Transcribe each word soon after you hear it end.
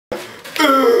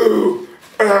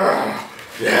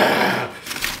Yeah.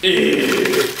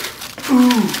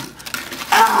 Ooh.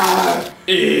 Ah.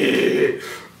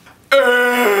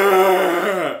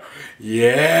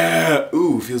 Yeah.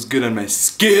 Ooh, feels good on my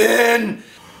skin.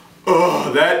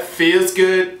 Oh, that feels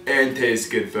good and tastes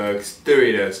good, folks.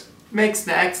 Doritos. Make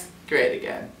snacks great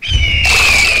again.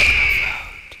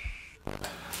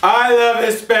 I love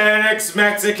Hispanics,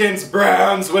 Mexicans,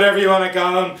 Browns, whatever you want to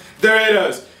call them.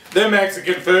 Doritos. They're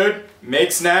Mexican food.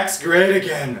 Make snacks great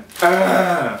again.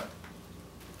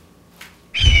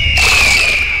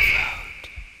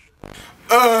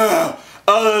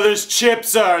 All of those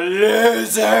chips are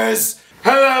losers.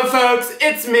 Hello folks,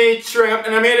 it's me, Trump,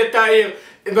 and I'm here to tell you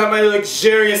about my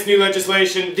luxurious new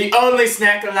legislation. The only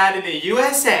snack allowed in the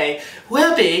USA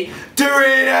will be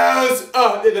Doritos!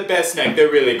 Oh, they're the best snack.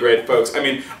 They're really great, folks. I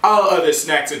mean, all other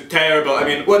snacks are terrible. I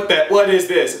mean, what is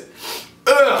this?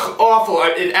 Ugh, awful.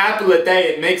 An apple a day,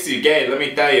 it makes you gay, let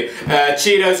me tell you.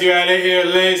 Cheetos, you're out of here.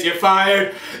 Lay's, you're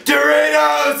fired.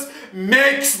 Doritos!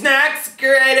 Make snacks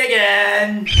great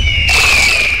again!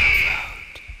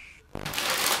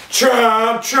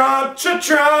 Trump, Trump, Trump,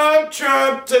 Trump,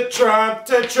 Trump, Trump,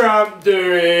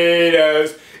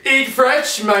 Doritos. Eat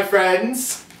fresh, my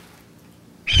friends.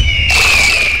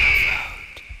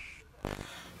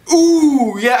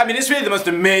 Ooh, yeah, I mean, it's really the most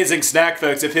amazing snack,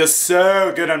 folks. It feels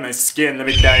so good on my skin, let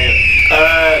me tell you.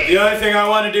 The only thing I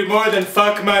want to do more than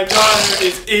fuck my daughter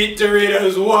is eat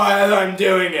Doritos while I'm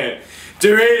doing it.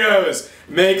 Doritos,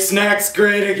 make snacks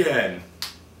great again.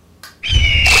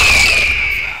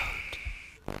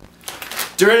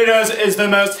 Doritos is the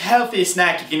most healthy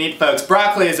snack you can eat, folks.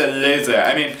 Broccoli is a loser.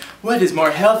 I mean, what is more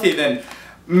healthy than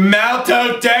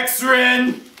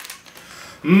maltodextrin,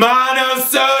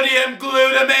 monosodium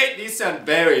glutamate? These sound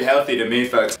very healthy to me,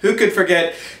 folks. Who could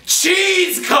forget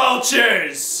cheese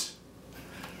cultures?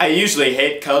 I usually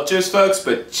hate cultures, folks,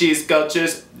 but cheese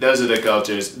cultures, those are the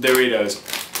cultures. Doritos.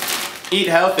 Eat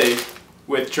healthy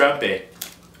with Trumpy.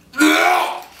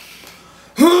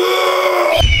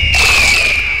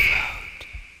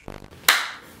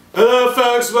 Hello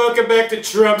folks, welcome back to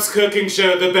Trump's cooking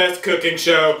show, the best cooking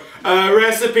show.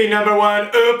 Recipe number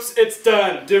 1, oops, it's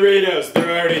done. Doritos,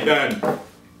 they're already done.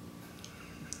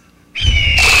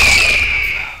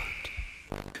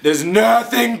 There's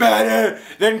nothing better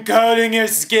than coating your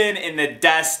skin in the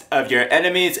dust of your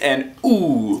enemies and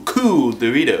ooh, cool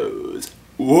Doritos.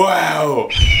 Wow!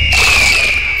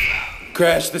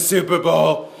 Crash the Super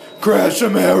Bowl, crash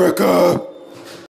America!